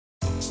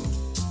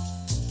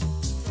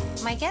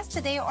My guest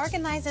today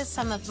organizes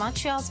some of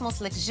Montreal's most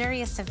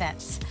luxurious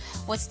events.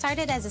 What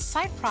started as a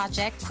side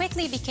project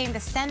quickly became the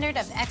standard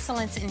of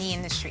excellence in the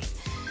industry.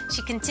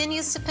 She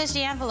continues to push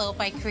the envelope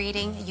by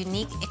creating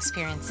unique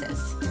experiences.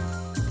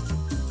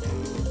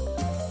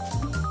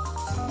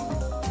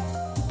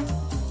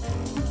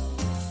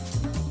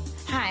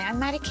 Hi, I'm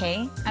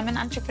Maddy. I'm an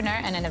entrepreneur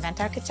and an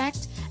event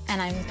architect,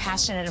 and I'm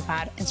passionate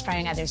about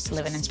inspiring others to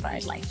live an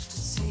inspired life.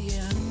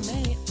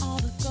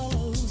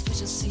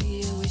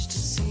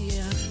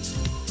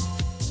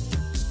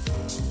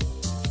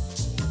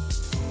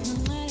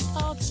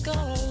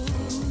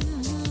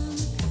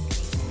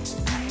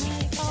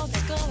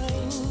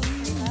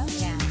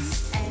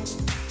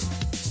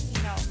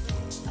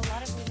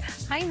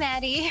 Hi,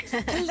 Maddy.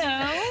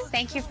 Hello.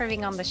 Thank you for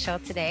being on the show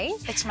today.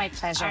 It's my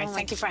pleasure.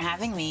 Thank you for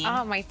having me.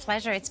 Oh, my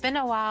pleasure. It's been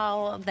a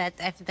while that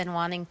I've been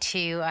wanting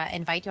to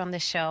invite you on the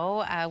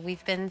show.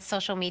 We've been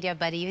social media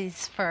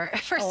buddies for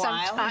some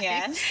time.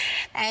 Yes.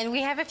 And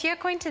we have a few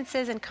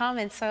acquaintances in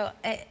common, so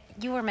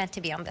you were meant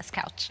to be on this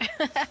couch.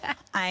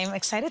 I'm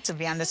excited to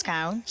be on this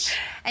couch.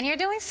 And you're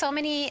doing so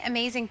many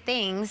amazing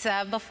things.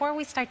 Before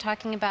we start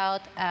talking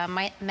about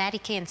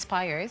Maddy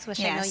Inspires, which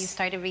I know you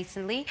started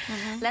recently,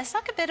 let's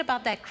talk a bit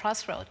about that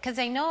crossroad. Because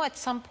I know at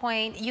some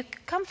point you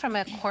come from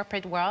a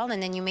corporate world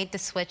and then you made the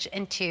switch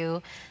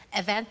into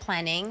event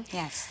planning.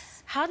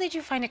 Yes. How did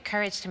you find the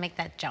courage to make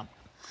that jump?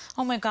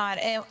 Oh my God,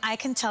 I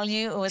can tell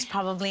you it was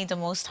probably the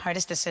most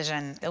hardest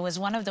decision. It was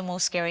one of the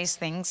most scariest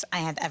things I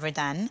had ever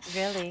done.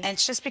 Really? And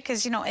it's just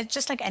because, you know, it's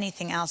just like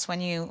anything else.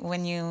 When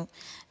you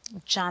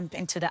jump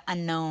into the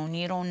unknown,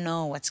 you don't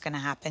know what's going to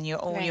happen.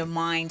 Your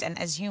mind, and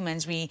as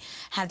humans, we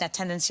have that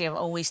tendency of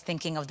always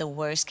thinking of the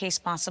worst case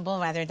possible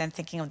rather than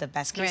thinking of the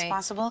best case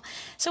possible.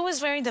 So it was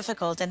very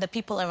difficult, and the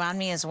people around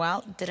me as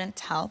well didn't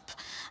help.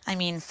 I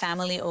mean,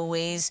 family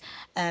always,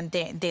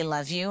 they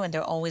love you and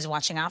they're always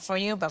watching out for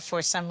you, but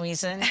for some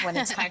reason, when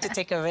it's time to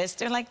take a risk,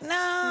 they're like,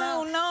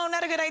 no,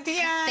 not a good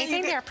idea. They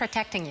think they're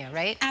protecting you,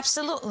 right?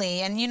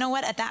 Absolutely. And you know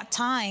what? At that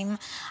time,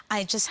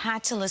 I just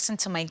had to listen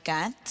to my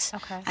gut.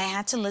 Okay. I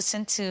had to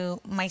listen to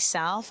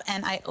myself,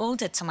 and I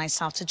owed it to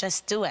myself to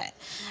just do it.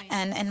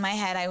 And in my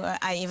head,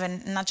 I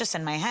even, not just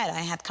in my head,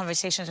 I had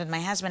conversations with my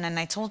husband, and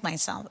I told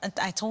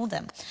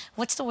him,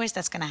 what's the worst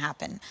that's going to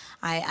happen?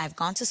 I've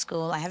gone to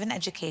school, I have an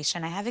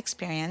education, I have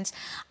experience,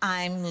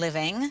 I'm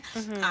living,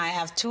 I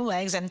have 2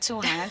 legs and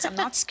 2 hands. I'm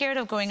not scared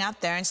of going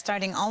out there and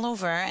starting all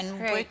over and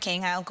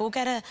working. I'll go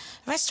get a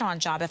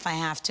restaurant job if I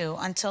have to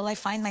until I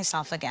find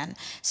myself again.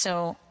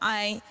 So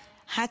I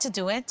had to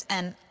do it,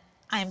 and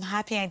I'm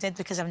happy I did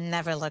because I've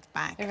never looked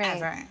back,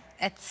 ever.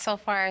 It's so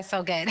far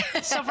so good.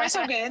 So far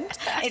so good.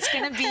 It's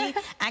going to be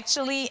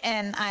actually,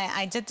 and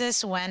I did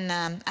this when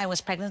I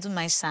was pregnant with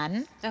my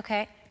son.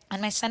 Okay.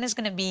 And my son is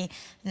going to be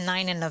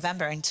 9 in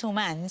November, in 2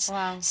 months.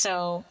 Wow.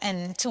 So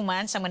in 2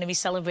 months, I'm going to be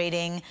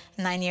celebrating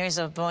 9 years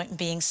of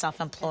being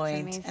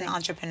self-employed, an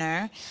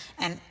entrepreneur.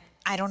 And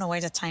I don't know where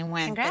the time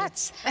went.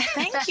 Congrats.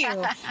 Thank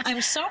you.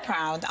 I'm so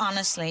proud,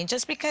 honestly,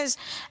 just because,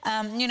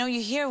 you know,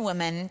 you hear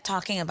women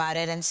talking about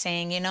it and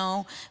saying, you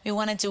know, we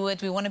want to do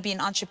it, we want to be an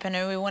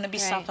entrepreneur, we want to be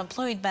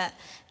self-employed, but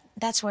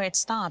that's where it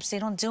stops. They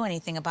don't do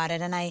anything about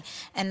it.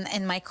 And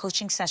in my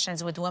coaching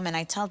sessions with women,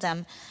 I tell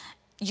them,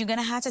 you're going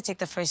to have to take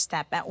the first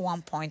step at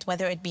one point,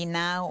 whether it be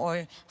now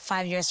or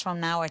 5 years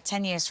from now or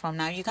 10 years from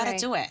now. You got to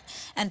do it.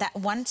 And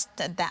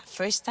that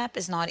first step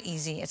is not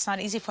easy. It's not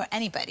easy for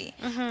anybody,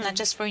 not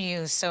just for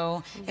you.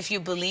 So if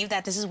you believe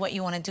that this is what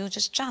you want to do,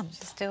 just jump.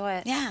 Just do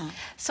it. Yeah.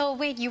 So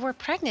wait, you were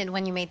pregnant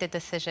when you made the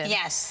decision?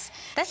 Yes.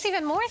 That's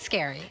even more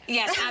scary.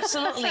 Yes,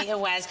 absolutely it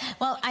was.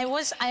 Well,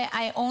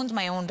 I owned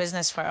my own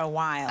business for a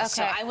while. Okay.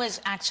 So I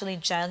was actually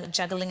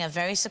juggling a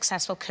very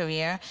successful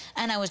career,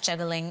 and I was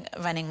juggling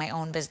running my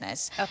own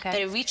business. Okay.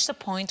 But it reached a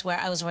point where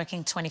I was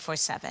working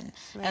 24/7.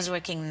 I was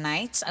working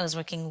nights, I was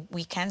working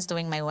weekends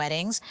doing my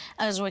weddings,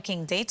 I was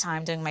working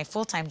daytime doing my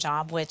full-time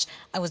job, which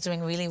I was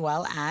doing really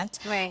well at.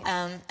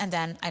 And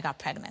then I got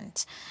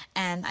pregnant.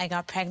 And I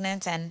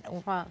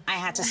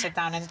had to sit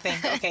down and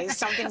think, okay,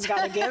 something's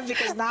got to give,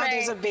 because now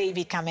there's a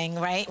baby coming,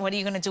 right? What are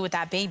you going to do with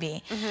that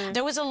baby?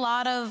 There was a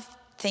lot of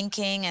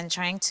thinking and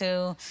trying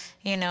to,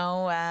 you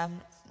know,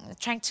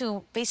 trying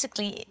to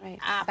basically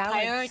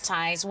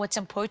prioritize what's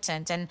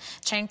important, and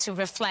trying to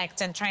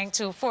reflect and trying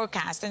to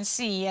forecast and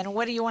see and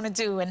what do you want to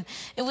do. And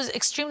it was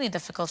extremely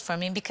difficult for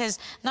me because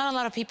not a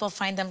lot of people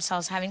find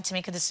themselves having to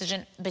make a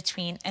decision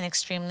between an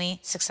extremely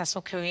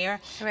successful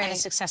career and a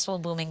successful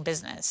booming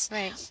business.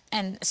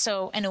 And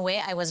so in a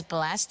way I was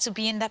blessed to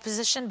be in that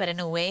position, but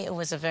in a way it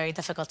was a very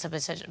difficult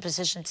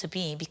position to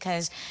be,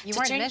 because you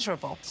weren't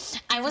miserable.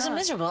 I wasn't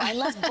miserable. I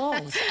loved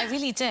both. I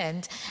really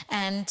did.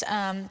 And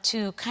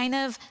to kind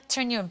of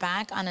turn your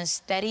back on a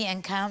steady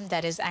income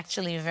that is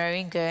actually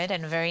very good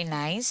and very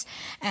nice,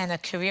 and a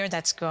career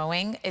that's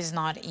growing, is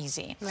not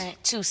easy.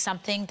 To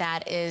something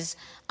that is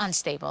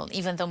unstable.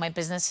 Even though my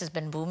business has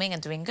been booming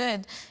and doing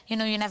good, you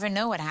know, you never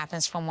know what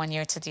happens from one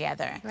year to the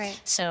other.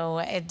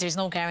 So there's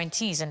no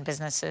guarantees in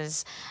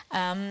businesses.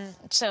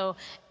 So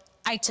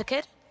I took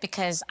it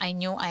because I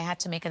knew I had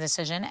to make a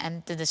decision,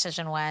 and the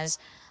decision was,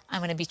 I'm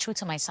going to be true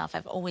to myself.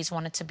 I've always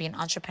wanted to be an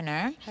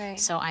entrepreneur,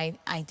 so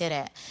I did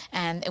it.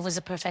 And it was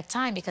a perfect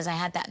time because I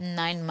had that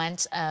 9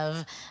 months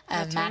of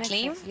mat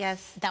leave.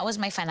 Yes. That was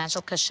my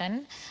financial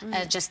cushion,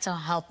 just to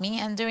help me.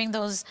 And during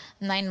those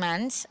 9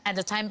 months, at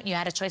the time you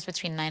had a choice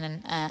between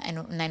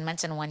 9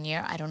 months and 1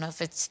 year. I don't know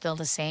if it's still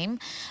the same,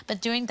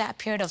 but during that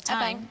period of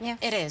time,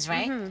 it is,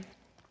 right?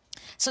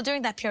 So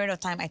during that period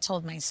of time, I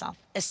told myself,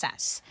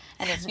 assess.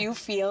 And if you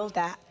feel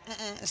that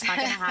it's not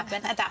going to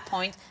happen at that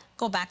point,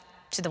 go back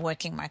to the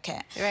working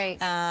market. Right.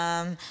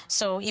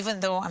 So even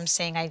though I'm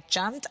saying I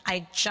jumped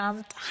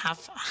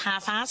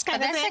half-assed.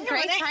 That's a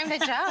great time to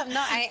jump.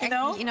 No,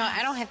 I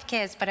don't have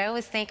kids, but I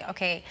always think,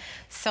 okay,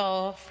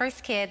 so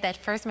first kid, that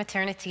first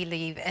maternity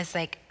leave is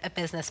like a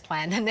business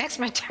plan. The next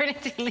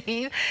maternity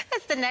leave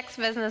is the next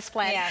business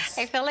plan. Yes.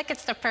 I feel like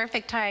it's the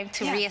perfect time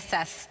to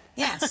reassess.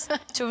 Yes,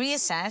 to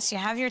reassess, you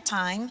have your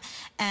time.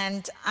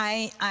 And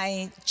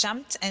I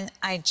jumped,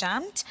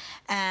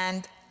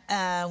 and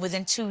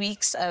within 2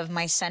 weeks of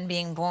my son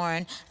being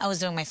born, I was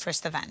doing my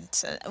first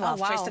event.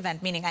 First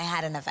event, meaning I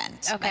had an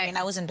event. Okay. I mean,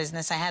 I was in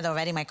business. I had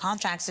already my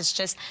contracts. It's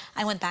just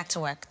I went back to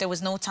work. There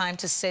was no time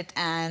to sit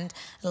and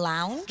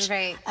lounge.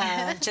 Right.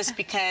 Just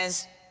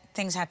because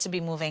things had to be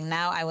moving.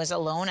 Now I was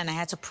alone, and I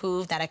had to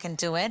prove that I can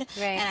do it.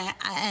 Right.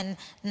 And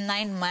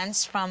 9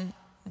 months from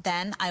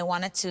then, I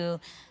wanted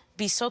to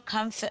be so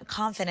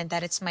confident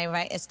that it's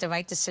the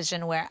right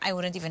decision, where I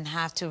wouldn't even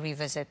have to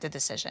revisit the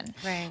decision.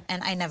 Right.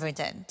 And I never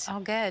did.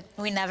 Oh, good.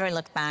 We never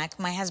looked back.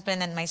 My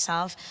husband and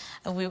myself,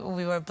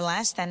 we were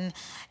blessed, and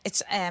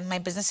it's my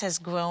business has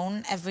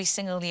grown every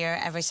single year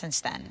ever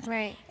since then.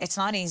 Right. It's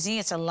not easy.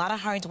 It's a lot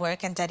of hard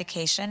work and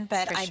dedication,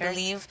 but I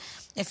believe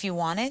if you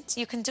want it,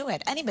 you can do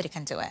it. Anybody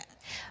can do it.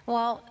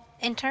 Well,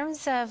 in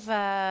terms of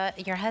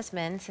your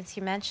husband, since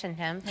you mentioned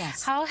him,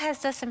 how has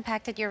this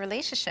impacted your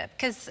relationship?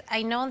 Because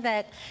I know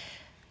that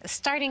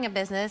starting a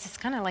business is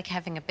kind of like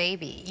having a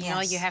baby. You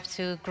know, you have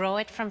to grow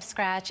it from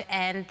scratch,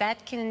 and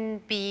that can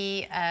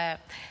be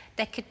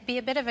that could be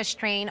a bit of a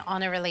strain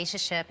on a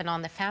relationship and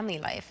on the family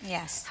life.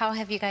 Yes. How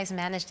have you guys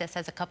managed this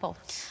as a couple?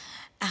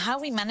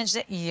 How we managed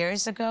it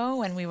years ago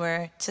when we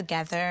were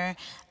together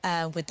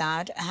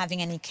without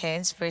having any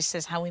kids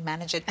versus how we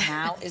manage it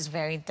now is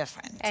very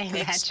different. I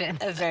imagine.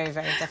 It's very,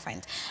 very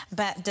different.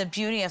 But the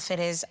beauty of it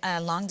is,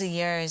 along the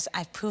years,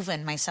 I've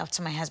proven myself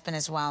to my husband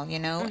as well, you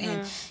know,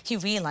 and he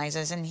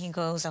realizes, and he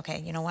goes, okay,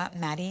 you know what,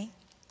 Maddy?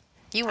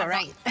 You were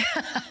right.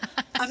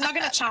 I'm not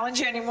going to challenge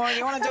you anymore.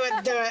 You want to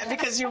do it,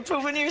 because you've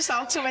proven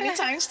yourself too many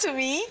times to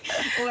me,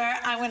 where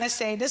I'm going to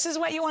say, this is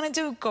what you want to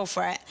do, go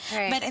for it.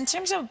 Right. But in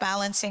terms of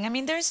balancing, I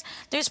mean, there's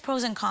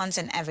pros and cons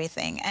in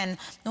everything. And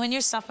when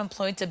you're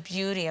self-employed, the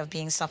beauty of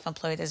being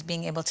self-employed is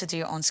being able to do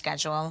your own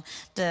schedule,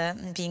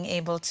 being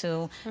able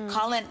to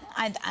call in,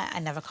 I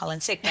never call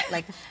in sick, but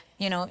like,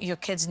 you know, your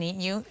kids need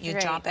you, you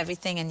drop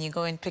everything and you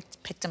go and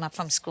pick them up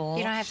from school.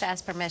 You don't have to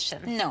ask permission.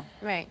 No.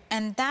 Right.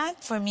 And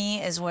that, for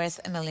me, is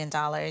worth $1 million.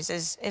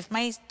 Is if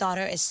my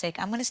daughter is sick,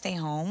 I'm going to stay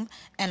home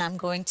and I'm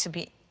going to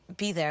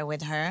be there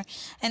with her.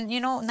 And, you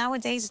know,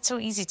 nowadays it's so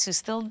easy to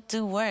still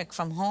do work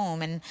from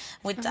home, and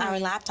with our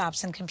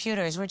laptops and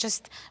computers, we're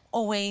just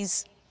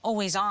always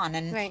on,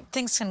 and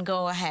things can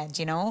go ahead,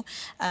 you know.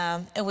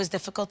 It was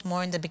difficult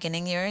more in the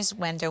beginning years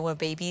when there were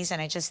babies, and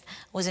I just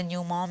was a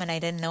new mom, and I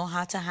didn't know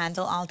how to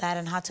handle all that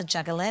and how to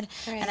juggle it.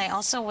 And I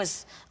also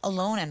was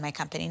alone in my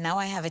company. Now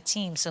I have a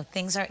team, so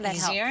things are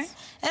easier.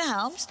 It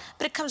helps,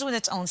 but it comes with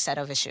its own set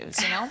of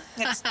issues, you know.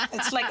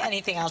 It's like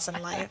anything else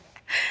in life.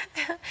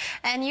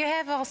 And you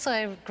have also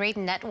a great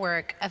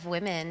network of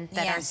women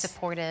that are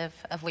supportive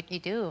of what you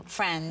do.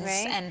 Friends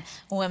and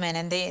women,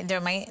 and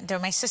they're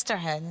my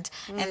sisterhood,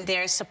 and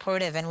they're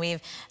supportive. And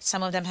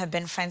some of them have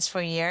been friends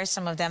for years.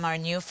 Some of them are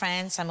new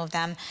friends. Some of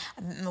them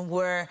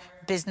were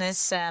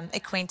business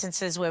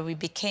acquaintances where we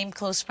became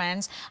close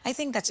friends. I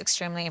think that's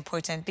extremely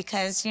important,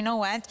 because you know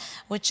what?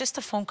 With just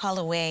a phone call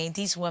away,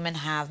 these women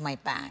have my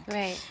back.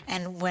 Right.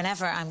 And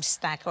whenever I'm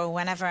stuck, or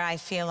whenever I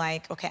feel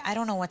like, okay, I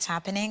don't know what's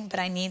happening, but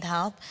I need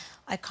help,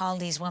 I call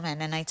these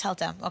women and I tell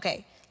them,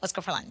 okay, let's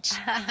go for lunch.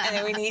 And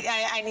then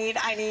I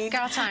need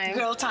girl time.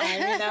 Girl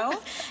time, you know?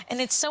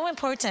 And it's so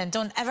important.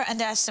 Don't ever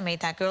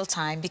underestimate that girl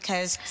time,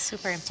 because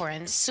super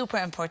important. Super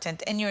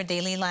important in your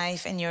daily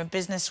life, in your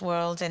business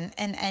world, and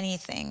in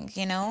anything,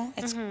 you know?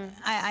 It's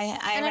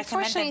and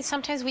unfortunately,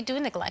 sometimes we do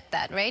neglect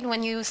that, right?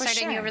 When you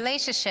start a new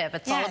relationship,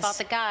 it's all about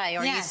the guy,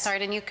 or you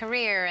start a new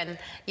career and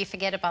you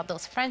forget about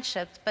those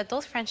friendships, but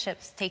those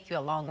friendships take you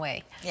a long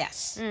way.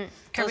 Yes.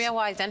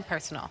 Career-wise and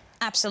personal.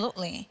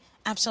 Absolutely.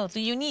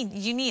 Absolutely, you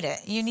need it.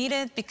 You need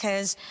it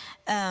because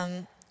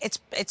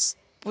it's.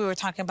 We were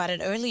talking about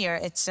it earlier.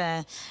 It's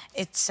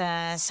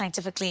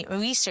scientifically,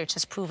 research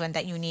has proven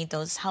that you need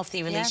those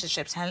healthy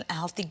relationships,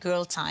 healthy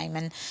girl time,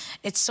 and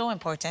it's so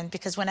important,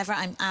 because whenever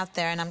I'm out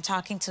there and I'm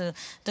talking to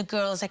the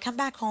girls, I come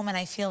back home and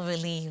I feel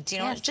relieved. You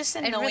know, just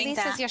in knowing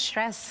that it releases your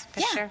stress. For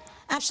sure.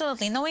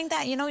 Absolutely, knowing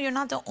that, you know, you're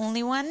not the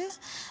only one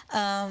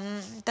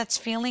that's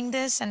feeling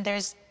this, and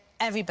there's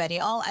everybody,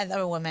 all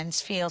other women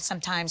feel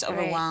sometimes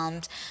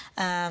overwhelmed,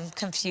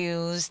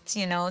 confused,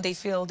 you know, they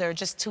feel they're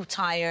just too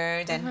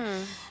tired,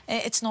 and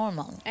it's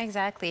normal.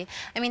 Exactly.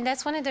 I mean,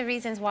 that's one of the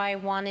reasons why I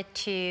wanted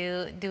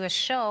to do a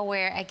show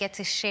where I get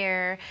to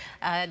share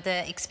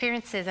the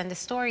experiences and the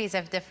stories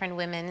of different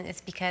women,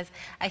 is because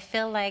I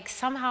feel like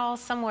somehow,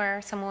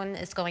 somewhere, someone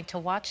is going to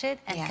watch it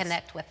and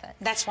connect with it.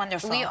 That's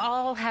wonderful. We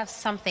all have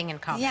something in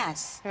common.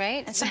 Yes.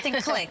 Right? And something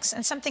clicks,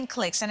 and something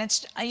clicks, and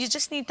it's, you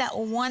just need that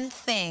one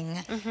thing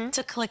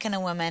to click in a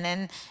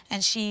woman,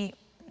 and she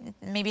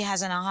maybe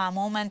has an aha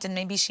moment, and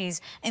maybe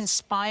she's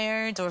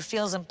inspired or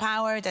feels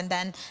empowered, and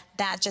then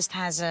that just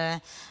has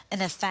an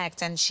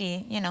effect, and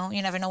she, you know,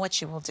 you never know what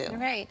she will do.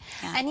 Right.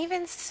 Yeah. And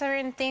even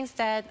certain things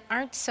that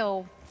aren't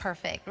so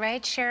perfect,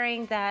 right?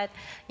 Sharing that,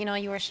 you know,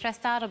 you were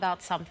stressed out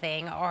about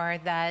something, or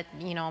that,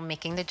 you know,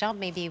 making the jump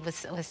maybe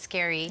was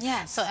scary.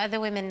 Yes. So other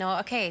women know,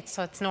 okay,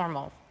 so it's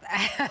normal.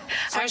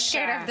 I'm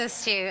scared of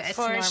this too. It's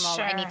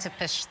normal. I need to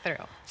push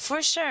through.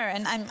 For sure.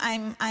 And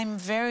I'm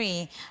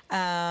very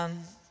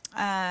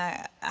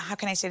how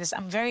can I say this?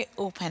 I'm very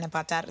open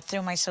about that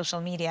through my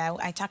social media.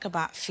 I talk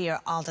about fear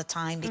all the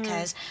time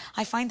because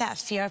I find that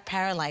fear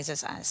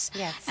paralyzes us.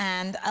 Yes.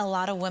 And a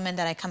lot of women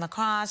that I come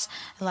across,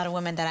 a lot of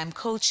women that I'm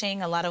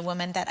coaching, a lot of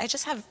women that I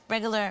just have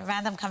regular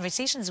random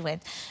conversations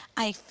with,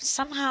 I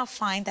somehow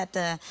find that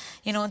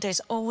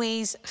there's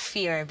always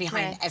fear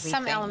behind everything.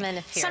 Some element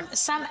of fear.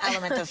 Some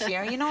element of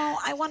fear. You know,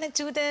 I want to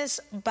do this,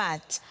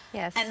 but.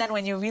 Yes. And then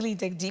when you really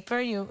dig deeper,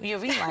 you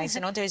realize,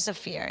 you know, there's a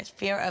fear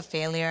of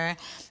failure,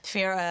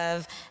 fear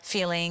of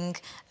feeling,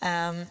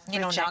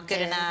 not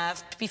good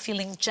enough,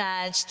 feeling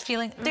judged,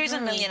 there's a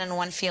million and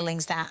one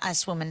feelings that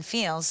us women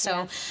feel.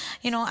 So,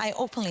 you know, I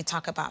openly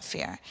talk about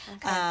fear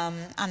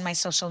on my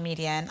social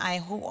media, and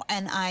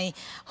I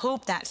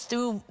hope that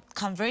through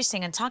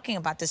conversing and talking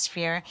about this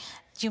fear,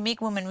 you make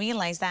women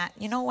realize that,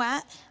 you know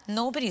what,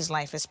 nobody's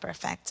life is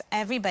perfect.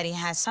 Everybody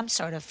has some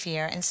sort of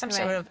fear and some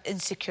sort of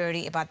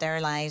insecurity about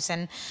their lives,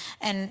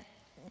 and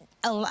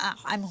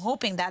I'm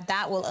hoping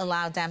that will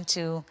allow them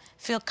to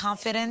feel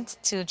confident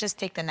to just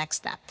take the next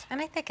step.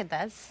 And I think it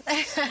does.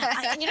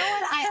 You know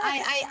what?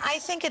 I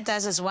think it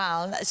does as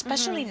well.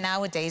 Especially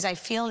nowadays, I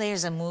feel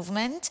there's a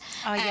movement.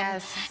 Oh,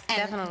 yes,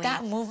 definitely.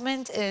 That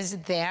movement is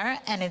there,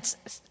 and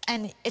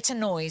it's a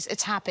noise.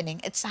 It's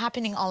happening. It's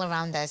happening all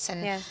around us,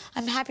 and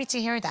I'm happy to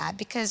hear that,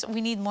 because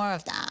we need more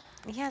of that.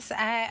 Yes,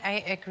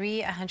 I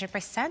agree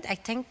 100%. I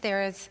think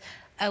there's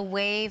a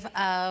wave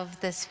of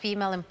this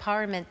female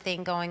empowerment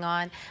thing going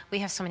on. We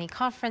have so many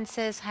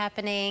conferences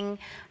happening.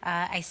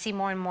 I see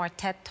more and more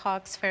TED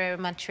Talks for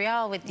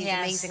Montreal with these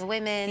amazing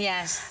women.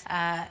 Yes.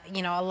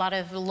 You know, a lot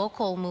of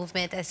local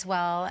movement as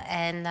well,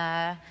 and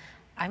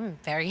I'm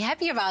very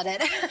happy about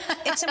it.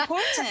 It's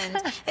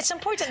important. It's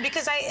important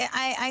because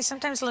I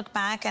sometimes look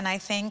back and I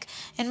think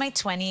in my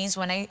 20s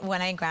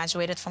when I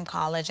graduated from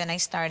college and I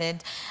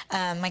started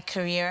my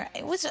career,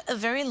 it was a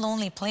very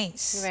lonely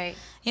place. Right.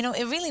 You know,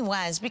 it really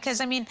was, because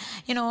I mean,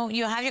 you know,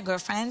 you have your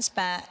girlfriends,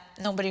 but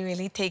nobody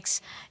really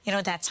takes, you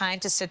know, that time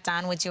to sit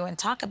down with you and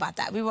talk about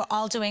that. We were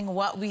all doing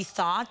what we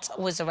thought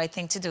was the right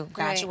thing to do.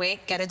 Graduate,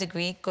 get a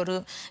degree,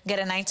 get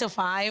a 9 to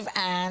 5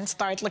 and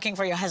start looking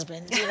for your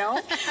husband, you know?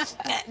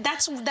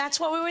 That's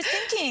what we were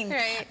thinking.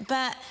 Right.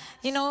 But,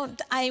 you know,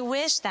 I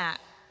wish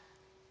that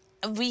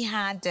we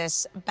had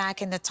this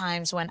back in the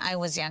times when I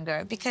was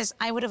younger, because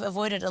I would have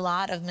avoided a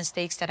lot of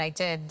mistakes that I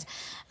did.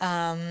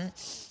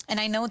 And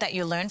I know that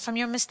you learn from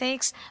your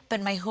mistakes,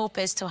 but my hope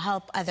is to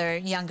help other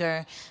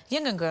younger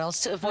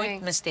girls to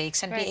avoid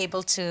mistakes and be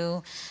able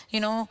to, you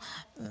know,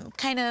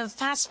 kind of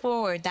fast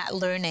forward that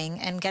learning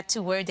and get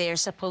to where they are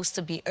supposed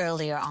to be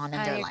earlier on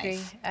in their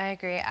life. I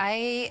agree.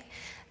 I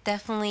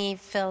definitely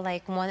feel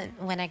like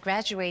when I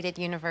graduated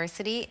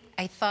university,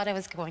 I thought I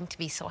was going to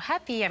be so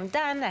happy. I'm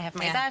done. I have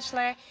my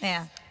bachelor.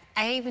 Yeah.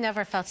 I've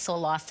never felt so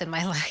lost in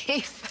my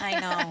life. I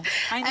know.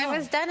 I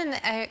was done,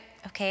 and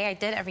okay, I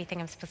did everything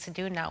I'm supposed to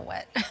do, now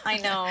what? I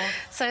know.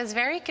 So it was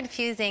very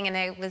confusing, and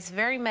I was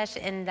very much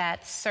in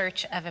that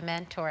search of a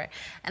mentor.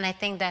 And I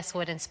think that's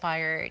what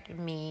inspired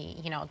me,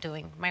 you know,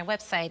 doing my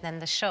website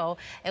and the show.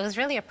 It was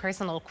really a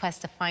personal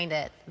quest to find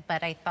it,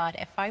 but I thought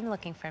if I'm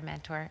looking for a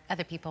mentor,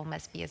 other people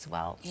must be as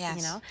well, you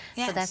know?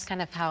 So that's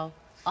kind of how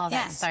all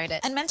that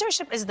started. And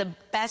mentorship is the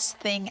best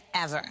thing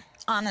ever.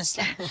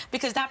 Honestly,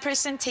 because that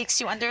person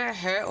takes you under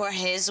her or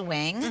his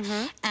wing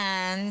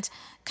and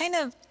kind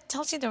of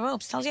tells you the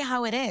ropes, tells you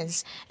how it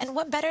is. And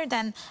what better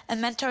than a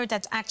mentor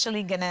that's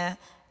actually gonna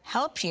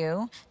help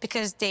you,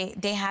 because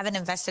they have an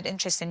invested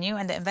interest in you,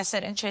 and the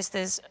invested interest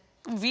is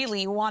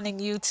really wanting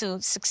you to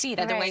succeed.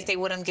 Otherwise, they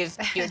wouldn't give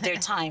you their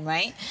time,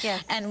 right?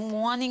 Yes. And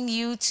wanting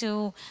you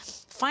to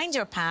find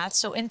your path,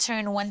 so in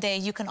turn one day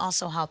you can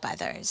also help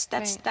others.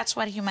 That's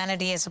what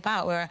humanity is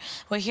about.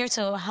 We're here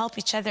to help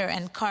each other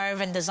and carve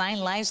and design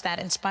lives that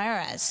inspire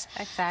us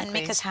and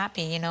make us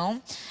happy, you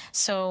know.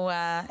 So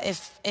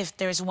if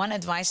there's one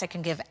advice I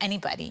can give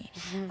anybody,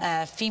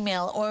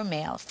 female or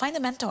male, find a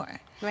mentor.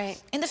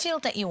 In the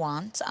field that you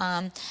want.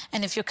 And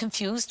if you're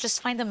confused,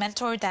 just find a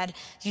mentor that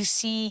you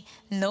see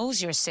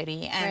knows your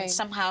city and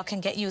somehow can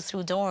get you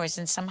through doors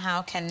and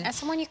somehow can... As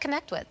someone you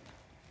connect with.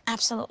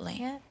 Absolutely.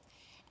 Yeah.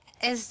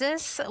 Is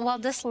this, well,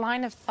 this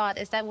line of thought,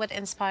 is that what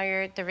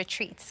inspired the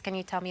retreats? Can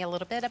you tell me a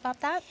little bit about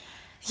that?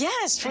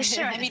 Yes, for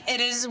sure. I mean, it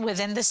is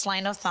within this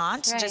line of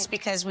thought, just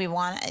because we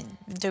want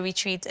the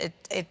retreat,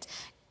 it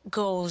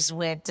goes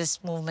with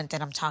this movement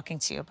that I'm talking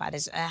to you about,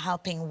 is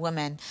helping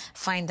women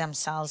find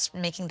themselves,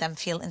 making them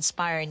feel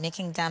inspired,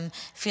 making them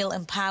feel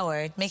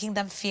empowered, making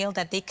them feel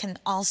that they can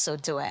also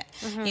do it,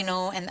 you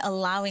know, and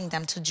allowing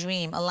them to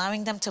dream,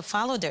 allowing them to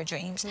follow their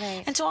dreams,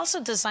 and to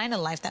also design a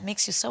life that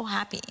makes you so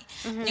happy.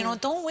 You know,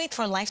 don't wait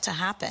for life to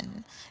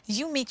happen.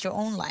 You make your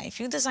own life.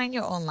 You design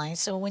your own life.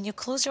 So when you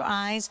close your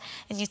eyes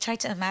and you try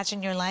to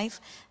imagine your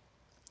life,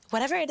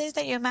 whatever it is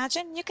that you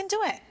imagine, you can do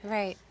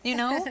it. You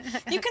know,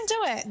 you can do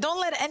it. Don't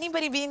let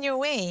anybody be in your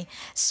way.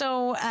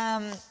 So,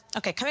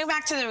 okay, coming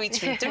back to the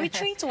retreat. The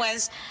retreat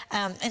was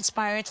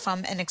inspired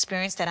from an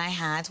experience that I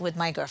had with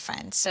my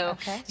girlfriend. So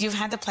you've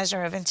had the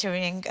pleasure of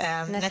interviewing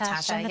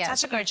Natasha.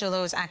 Natasha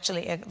Gargiulo is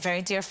actually a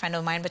very dear friend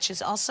of mine, but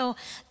she's also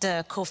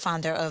the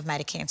co-founder of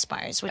Maddy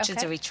Inspires, which is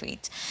the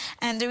retreat.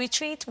 And the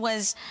retreat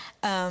was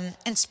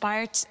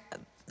inspired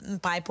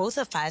by both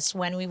of us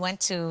when we went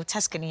to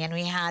Tuscany and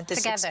we had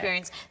this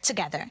experience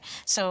together.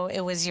 So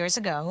it was years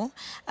ago.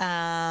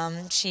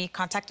 She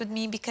contacted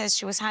me because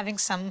she was having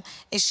some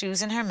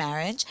issues in her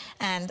marriage,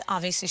 and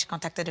obviously she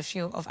contacted a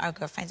few of our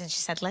girlfriends, and she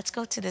said, let's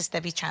go to this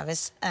Debbie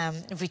Travis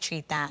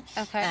retreat that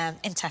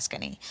in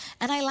Tuscany.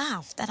 And I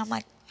laughed, and I'm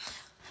like,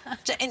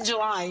 in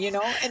July, you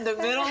know, in the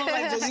middle of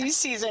my busy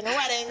season,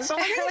 weddings. I'm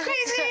like, you're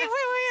crazy.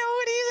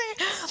 What do you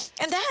think?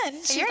 And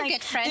then you're like, a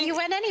good friend. You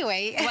went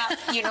anyway. Well,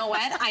 you know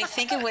what? I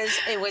think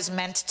it was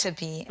meant to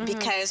be,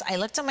 because I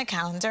looked at my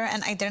calendar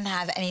and I didn't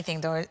have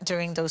anything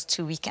during those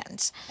 2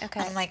 weekends. And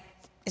I'm like,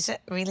 is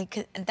it really?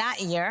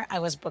 That year, I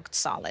was booked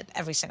solid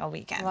every single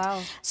weekend.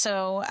 Wow.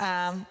 So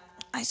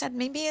I said,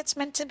 maybe it's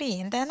meant to be.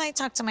 And then I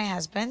talked to my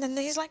husband, and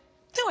he's like,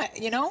 do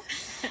it, you know?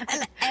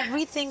 And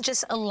everything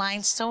just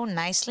aligned so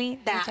nicely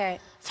that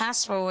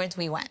fast forward,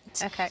 we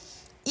went.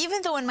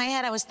 Even though in my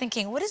head I was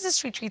thinking, what is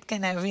this retreat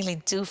gonna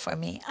really do for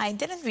me? I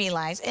didn't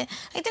realize it.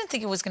 I didn't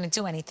think it was gonna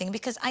do anything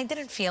because I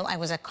didn't feel I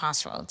was at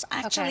crossroads.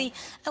 Actually,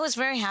 I was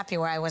very happy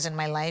where I was in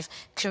my life.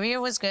 Career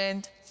was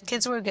good.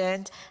 Kids were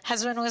good.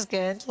 Husband was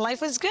good.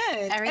 Life was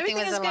good. Everything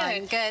was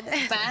aligned. Good.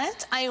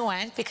 But I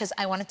went because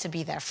I wanted to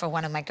be there for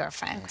one of my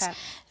girlfriends.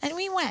 And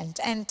we went.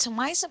 And to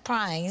my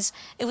surprise,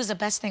 it was the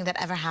best thing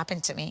that ever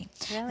happened to me.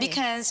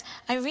 Because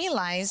I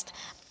realized,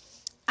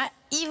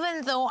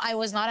 even though I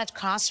was not at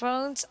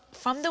crossroads,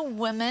 from the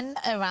women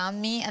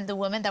around me and the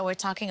women that were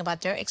talking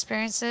about their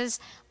experiences,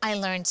 I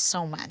learned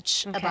so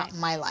much about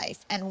my life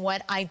and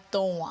what I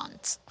don't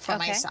want for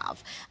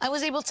myself. I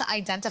was able to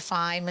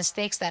identify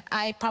mistakes that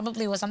I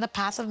probably was on the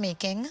path of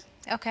making.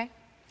 And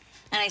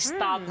I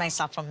stopped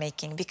myself from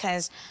making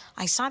because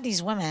I saw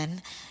these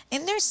women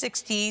in their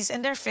 60s,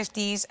 in their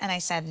 50s, and I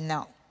said,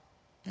 no,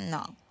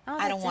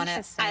 I don't want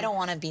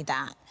to be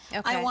that.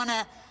 I want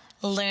to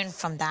learn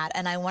from that,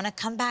 and I want to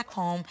come back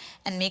home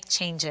and make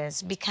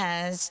changes,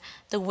 because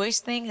the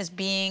worst thing is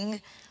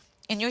being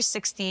in your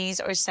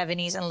 60s or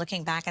 70s and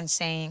looking back and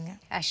saying,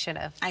 I should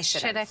have.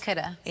 Shoulda,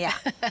 coulda. Yeah,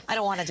 I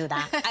don't want to do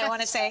that. I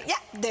want to say, yeah,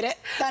 did it,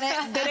 done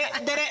it,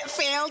 did it,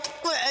 failed,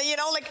 you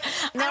know, like,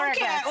 no I don't regrets.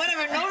 care,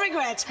 whatever, no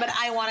regrets, but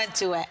I want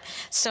to do it.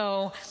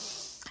 So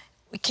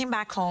we came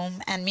back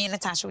home, and me and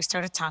Natasha, we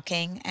started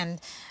talking, and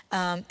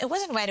it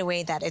wasn't right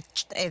away that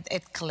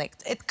it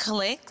clicked. It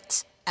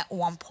clicked at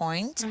one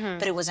point,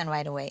 but it wasn't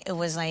right away. It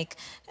was like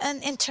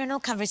an internal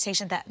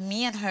conversation that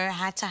me and her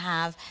had to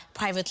have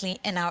privately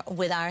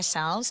with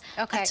ourselves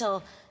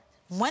until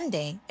one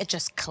day it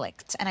just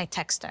clicked. And I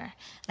texted her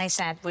and I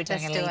said, we're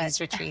doing a ladies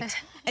retreat. And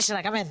she's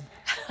like, I'm in.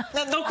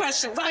 No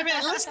questions. I'm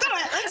in. Let's do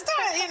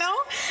it, you know?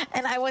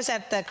 And I was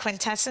at the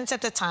Quintessence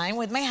at the time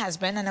with my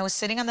husband, and I was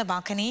sitting on the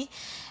balcony,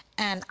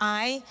 and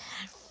I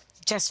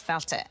just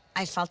felt it.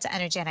 I felt the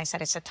energy, and I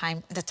said,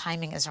 the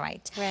timing is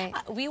right.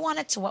 What we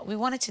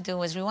wanted to do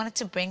was we wanted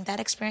to bring that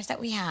experience that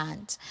we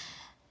had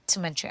to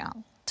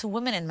Montreal, to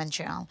women in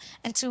Montreal,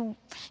 and to,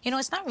 you know,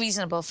 it's not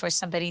reasonable for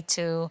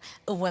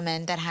a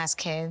woman that has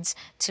kids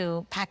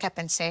to pack up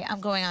and say, I'm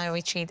going on a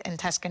retreat in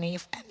Tuscany,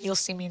 and you'll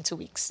see me in 2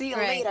 weeks. See you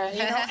later, you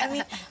know? I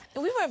mean,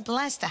 we were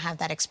blessed to have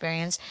that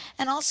experience,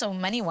 and also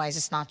money-wise,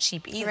 it's not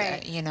cheap either,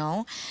 you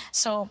know?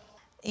 So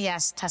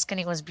yes,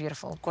 Tuscany was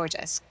beautiful,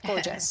 gorgeous,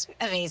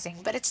 amazing.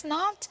 But it's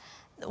not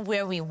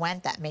where we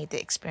went that made the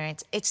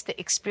experience. It's the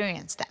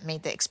experience that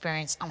made the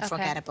experience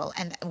unforgettable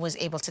and was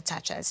able to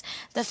touch us.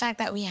 The fact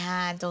that we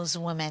had those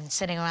women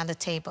sitting around the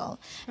table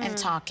and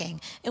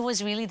talking, it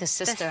was really the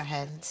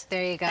sisterhood.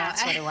 There you go.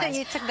 That's what it was.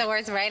 You took the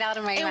words right out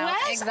of my mouth.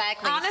 Was?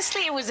 Exactly.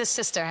 Honestly, it was the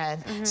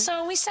sisterhood.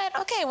 So we said,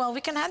 okay, well,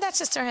 we can have that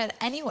sisterhood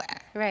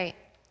anywhere. Right.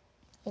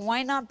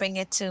 Why not bring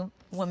it to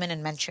women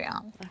in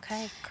Montreal?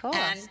 Okay, cool.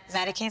 And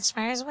Maddy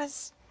Inspires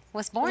was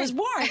born.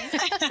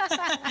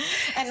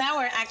 And now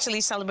we're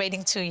actually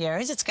celebrating 2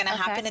 years. It's going to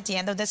happen at the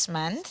end of this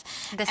month.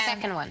 The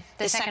second one.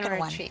 The second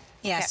retreat.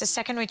 Yes, the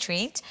second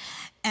retreat.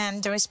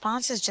 And the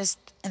response is just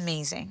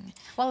amazing.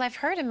 Well, I've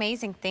heard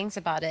amazing things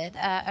about it.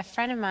 A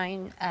friend of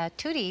mine,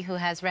 Tootie, who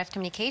has Ref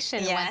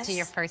Communication, went to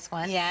your first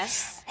one.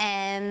 Yes.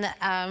 And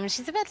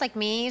she's a bit like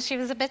me. She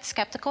was a bit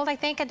skeptical, I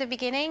think, at the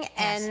beginning. Yes.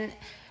 And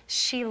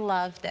she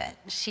loved it.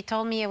 She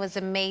told me it was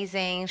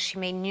amazing. She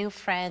made new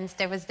friends.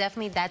 There was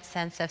definitely that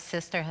sense of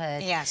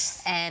sisterhood.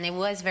 Yes. And it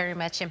was very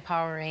much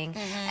empowering.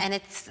 And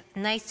it's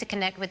nice to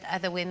connect with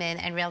other women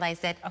and realize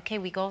that, okay,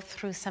 we go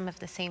through some of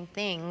the same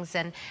things.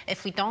 And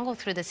if we don't go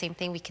through the same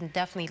thing, we can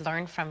definitely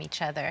learn from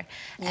each other.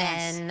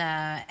 Yes.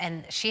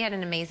 And she had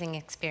an amazing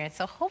experience.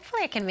 So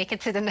hopefully I can make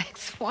it to the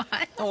next one.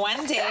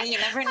 One day, you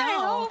never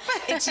know.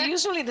 It's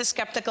usually the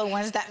skeptical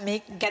ones that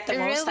get the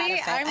most out of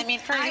it. I mean,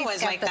 I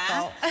was skeptical. Like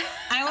that.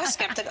 I was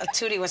skeptical.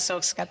 Tootie was so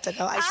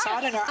skeptical. I saw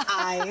it in her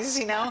eyes,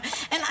 you know.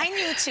 And I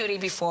knew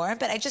Tootie before,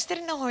 but I just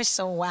didn't know her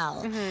so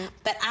well.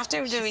 But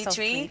after the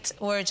retreat,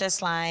 we're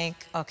just like,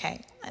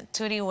 okay,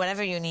 Tootie,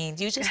 whatever you need,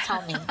 you just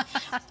tell me.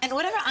 And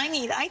whatever I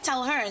need, I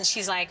tell her. And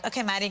she's like,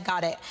 okay, Maddy,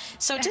 got it.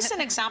 So just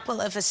an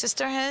example of a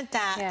sisterhood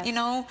that, you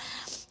know,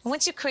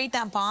 once you create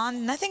that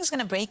bond, nothing's going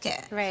to break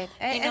it. Right.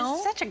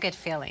 It's such a good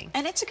feeling.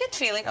 And it's a good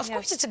feeling. Of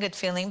course it's a good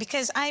feeling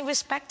because I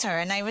respect her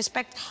and I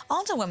respect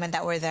all the women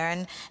that were there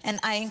and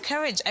I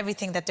encourage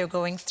everything that they're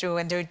going through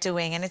and they're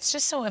doing. And it's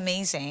just so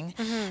amazing.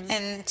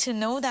 And to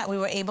know that we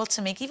were able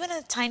to make even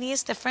a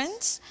tiniest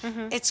difference,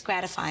 it's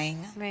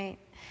gratifying. Right.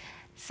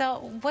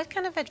 So what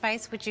kind of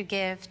advice would you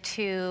give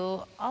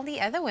to all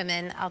the other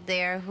women out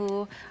there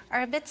who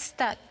are a bit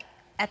stuck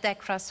at that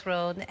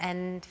crossroad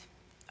and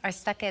are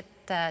stuck at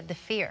the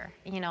fear?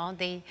 You know,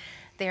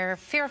 they're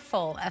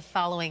fearful of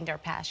following their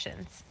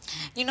passions.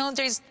 You know,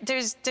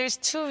 there's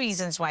two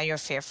reasons why you're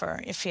fearful.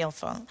 You're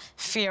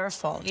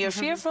fearful. You're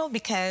fearful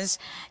because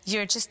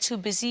you're just too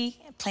busy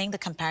playing the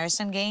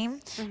comparison game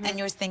and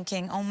you're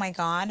thinking, oh my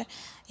God,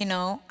 you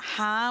know,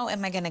 how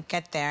am I going to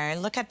get there?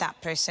 Look at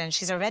that person.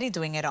 She's already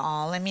doing it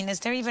all. I mean,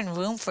 is there even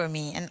room for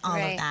me and all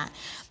of that?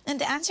 And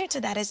the answer to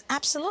that is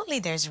absolutely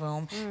there's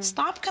room.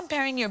 Stop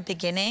comparing your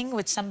beginning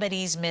with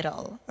somebody's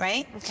middle,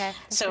 right? Okay,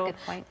 that's a good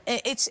point.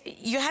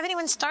 You haven't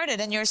even started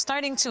and you're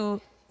starting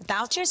to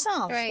doubt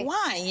yourself. Right.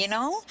 Why, you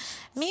know?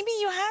 Maybe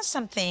you have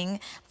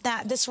something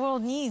that this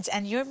world needs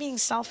and you're being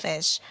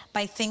selfish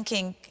by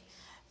thinking,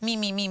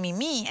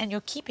 me, and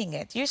you're keeping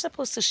it. You're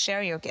supposed to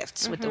share your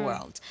gifts with the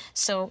world.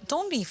 So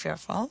don't be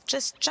fearful.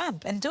 Just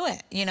jump and do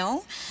it, you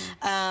know?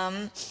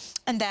 And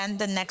then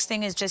the next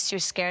thing is just you're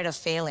scared of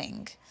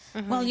failing.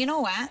 Well, you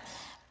know what?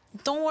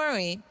 Don't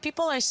worry.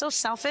 People are so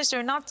selfish.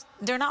 They're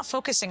not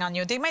focusing on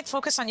you. They might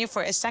focus on you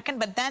for a second,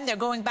 but then they're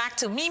going back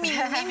to me.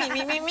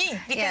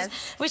 Because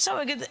we're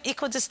so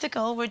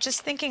egotistical. We're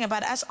just thinking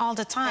about us all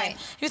the time.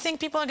 Right. You think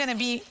people are going to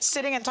be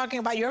sitting and talking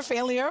about your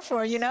failure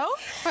for, you know?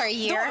 For a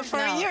year? For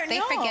a year. They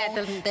forget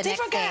the next They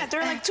forget. day.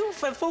 They're like too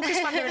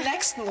focused on their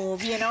next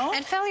move, you know?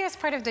 And failure is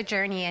part of the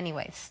journey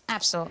anyways.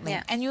 Absolutely.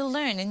 Yeah. And you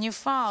learn and you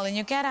fall and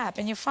you get up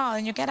and you fall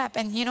and you get up.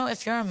 And, you know,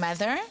 if you're a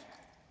mother,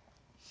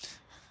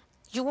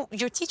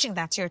 you're teaching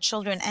that to your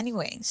children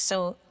anyway.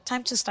 So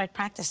time to start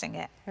practicing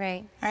it.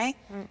 Right. Right?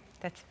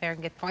 That's a very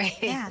good point.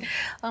 Yeah.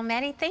 Well,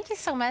 Maddy, thank you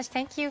so much.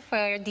 Thank you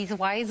for these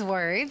wise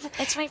words.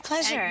 It's my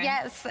pleasure.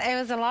 Yes, it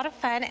was a lot of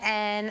fun,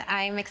 and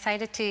I'm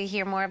excited to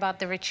hear more about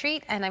the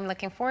retreat, and I'm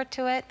looking forward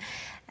to it.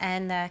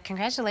 And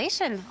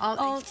congratulations.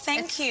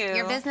 Thank you.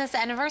 Your business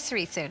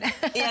anniversary soon.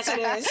 Yes, it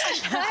is.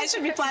 I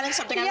should be planning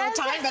something on no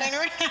time, but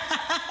anyway.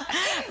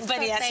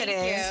 But yes, it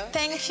is.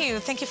 Thank you.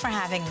 Thank you for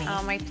having me.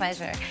 Oh, my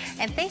pleasure.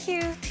 And thank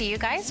you to you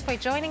guys for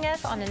joining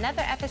us on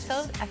another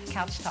episode of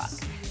Couch Talk.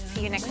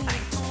 See you next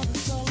time.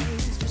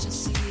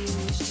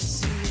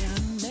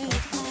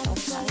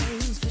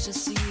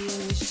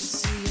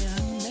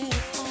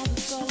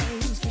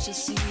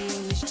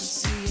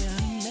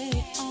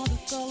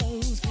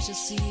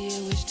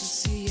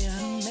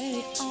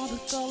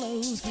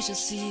 Wish to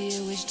see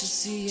you, wish to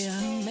see you,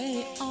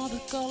 may all the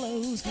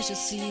colors. Wish to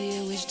see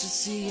you, wish to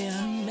see you,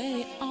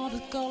 may all the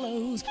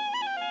colors.